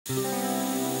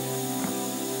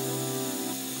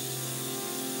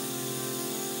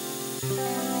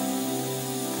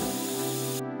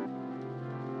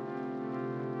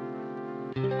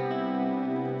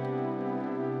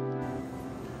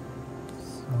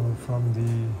So from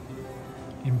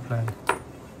the implant,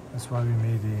 that's why we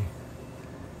made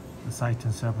the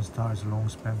SYTON 7 stars long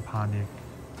span panic.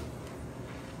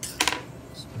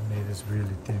 So we made this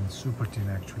really thin, super thin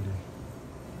actually,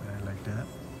 like that.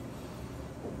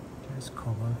 Just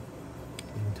cover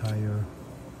the entire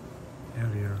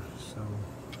area. So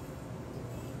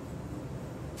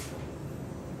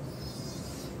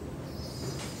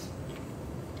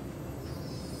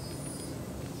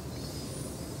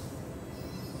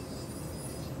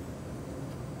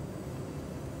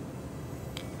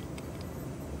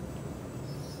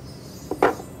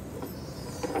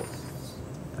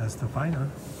that's the final.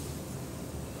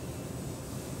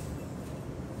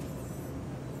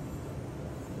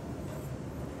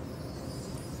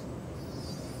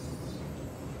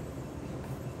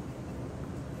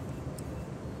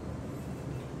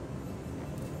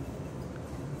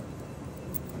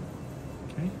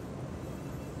 Okay.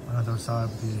 Another side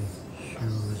of the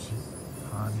huge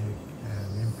panic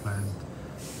and implant,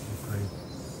 great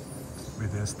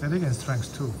with aesthetic and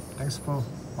strength too. Thanks for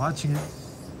watching it.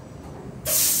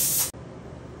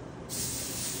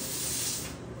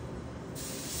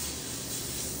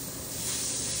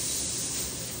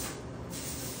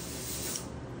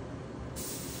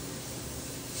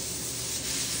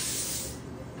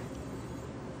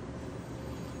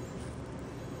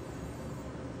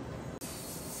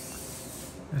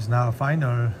 It's now a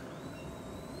final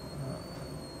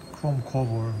chrome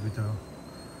cover with a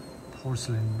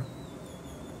porcelain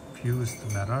fused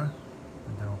metal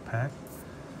and then opaque.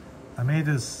 I made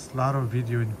this lot of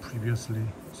video in previously,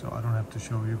 so I don't have to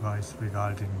show you guys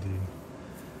regarding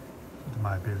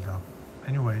my build up.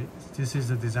 Anyway, this is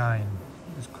the design.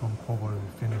 This chrome cover,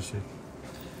 we finish it.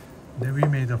 Then we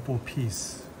made a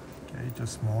 4-piece. Okay,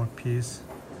 just small piece.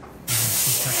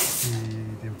 Protect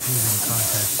the occlusion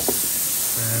contact.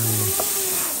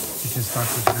 You can start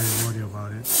with very worried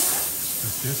about it.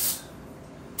 Like this.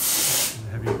 The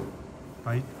heavy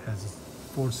bite has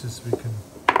forces we can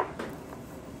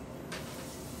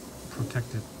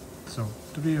protect it. So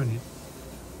 3 units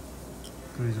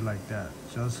goes like that,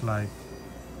 just like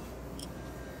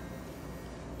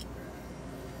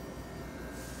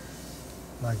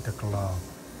the glove.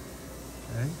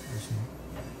 Okay, it's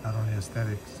not only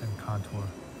aesthetics and contour,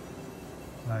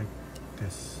 like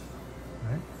this.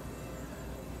 Right?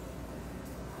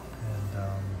 And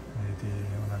maybe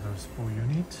another 4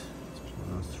 unit.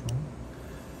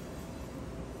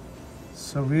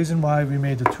 So reason why we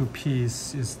made the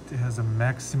 2-piece is it has a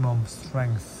maximum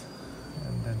strength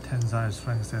and then tensile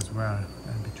strength as well,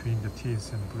 and between the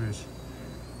teeth and bridge,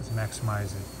 let's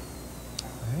maximize it.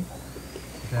 Okay?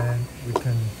 Then we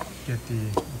can get the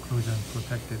occlusion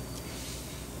protected,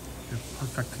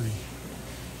 perfectly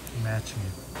matching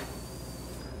it.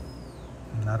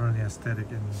 Not only aesthetic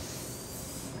and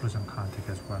occlusion contact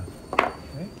as well.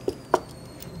 Okay.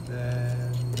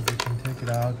 Then we can take it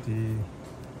out the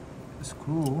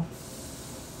screw.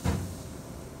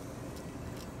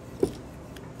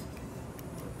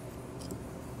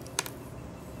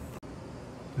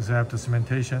 This have the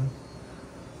cementation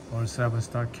or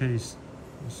 7-star case.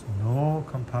 There's no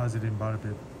composite involved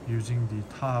using the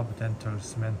top dental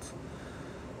cement.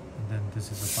 And then this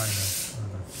is the final.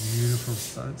 Another beautiful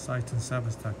SYTON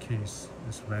 7-star case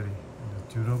is ready. And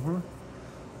it's durable,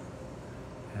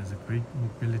 has a great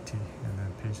mobility, and the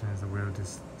patient has to wear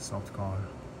this soft guard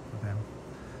for them.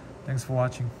 Thanks for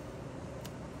watching.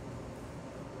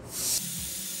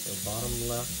 So bottom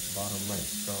left, bottom right,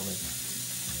 strongly.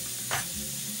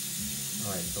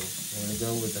 Alright, so we're going to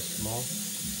go with the small.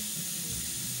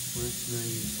 Where's the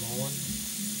small one?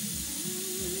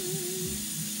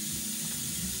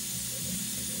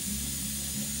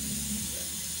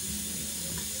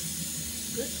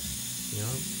 Good. Yeah.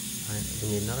 Alright, do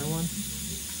we need another one?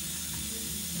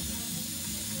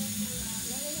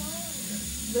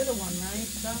 Little one,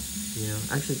 right? So,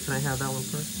 Yeah. Actually, can I have that one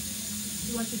first?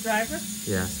 you want the driver?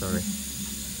 Yeah, sorry. Let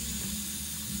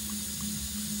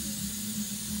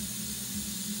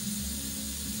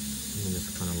me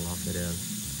just kind of lock it in.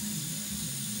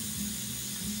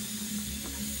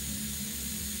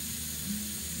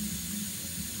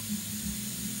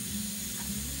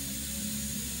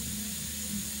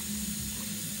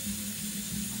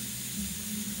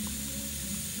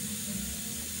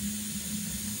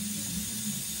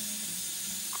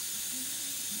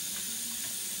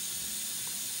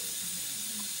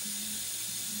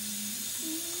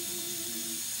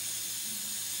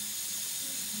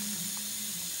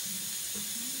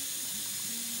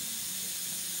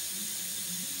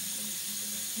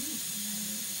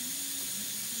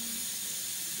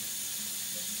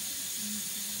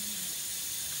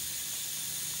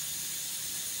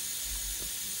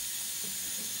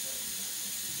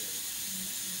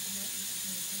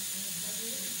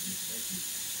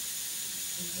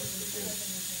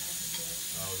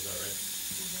 Oh, is that right?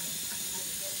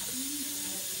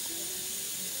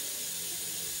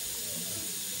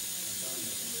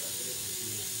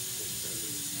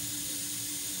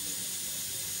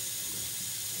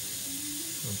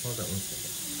 Hold that 1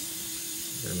 second.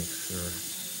 Gotta make sure.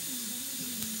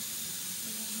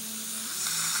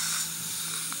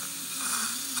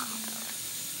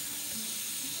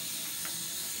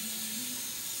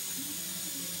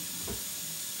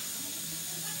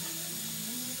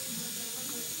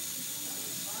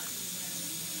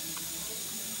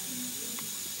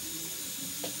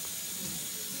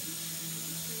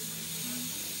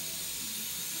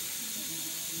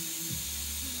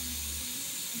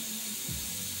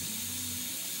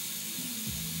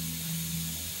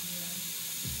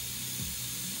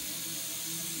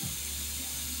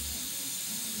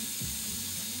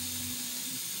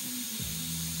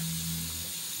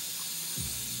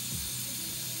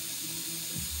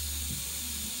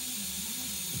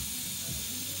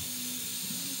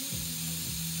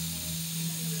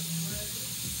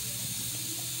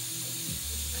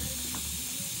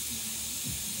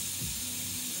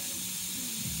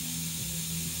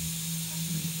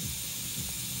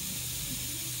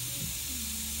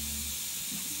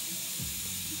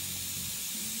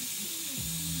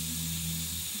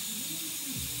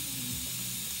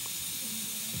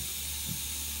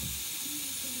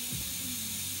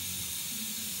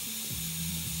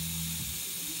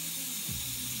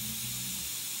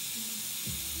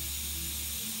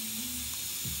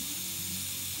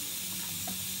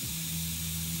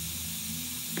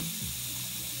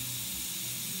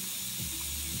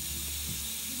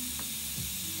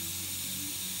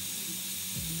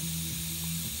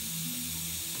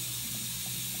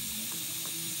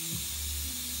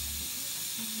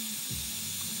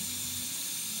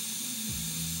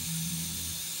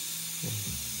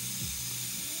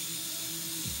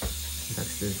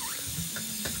 Next is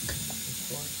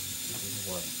this one. This is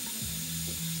what?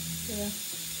 Yeah.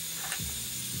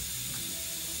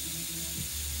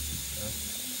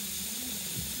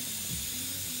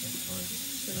 That's fine.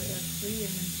 So you got 3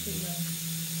 and then 2 left.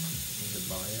 Is it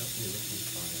bio? Yeah, this is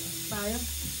bio. Bio?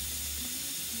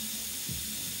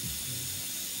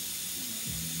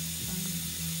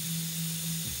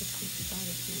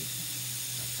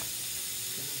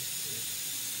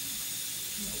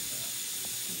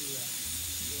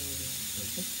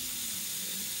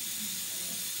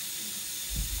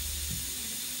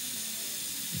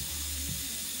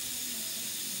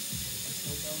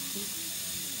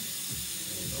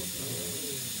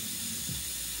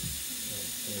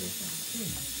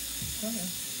 Okay.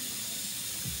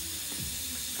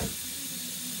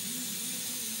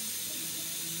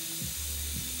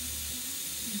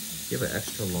 Do you have an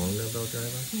extra long no-bell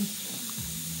driver?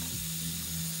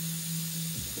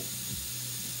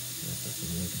 That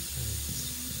doesn't make sense.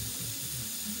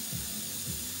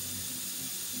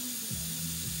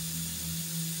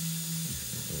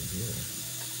 Over here.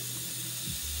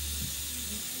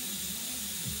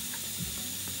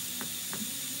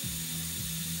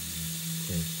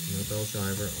 Okay, no-bell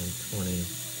driver on 20.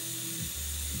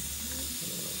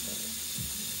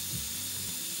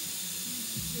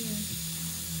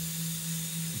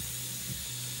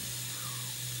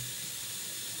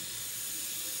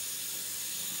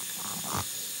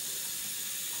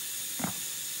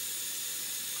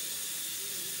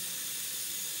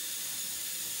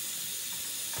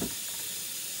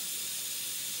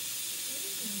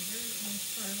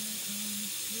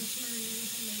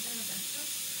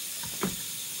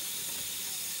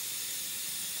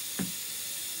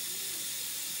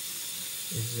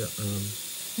 Is it,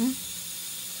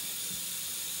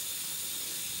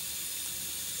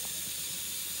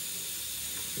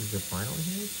 is the final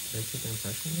here? Did I take an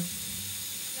impression of it?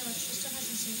 No, she still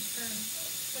hasn't seen her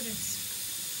footage.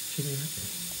 She didn't have to.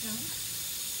 No?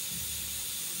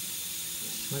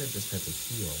 She might have just had to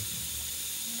heal.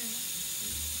 Okay.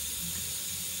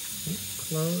 Can you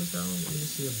close out? Let me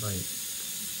see a bite.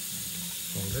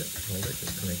 Hold it,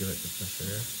 just kind of give it the pressure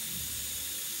there.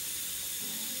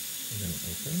 And then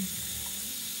open.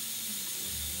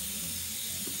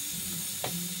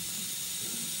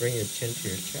 Bring your chin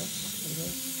to your chest a little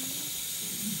bit.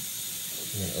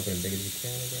 And then open as big as you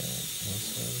can again.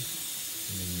 Awesome.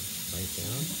 And then bite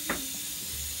down.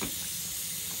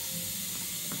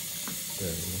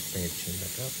 Good. And let's bring your chin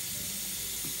back up.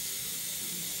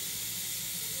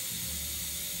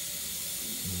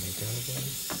 And bite down again.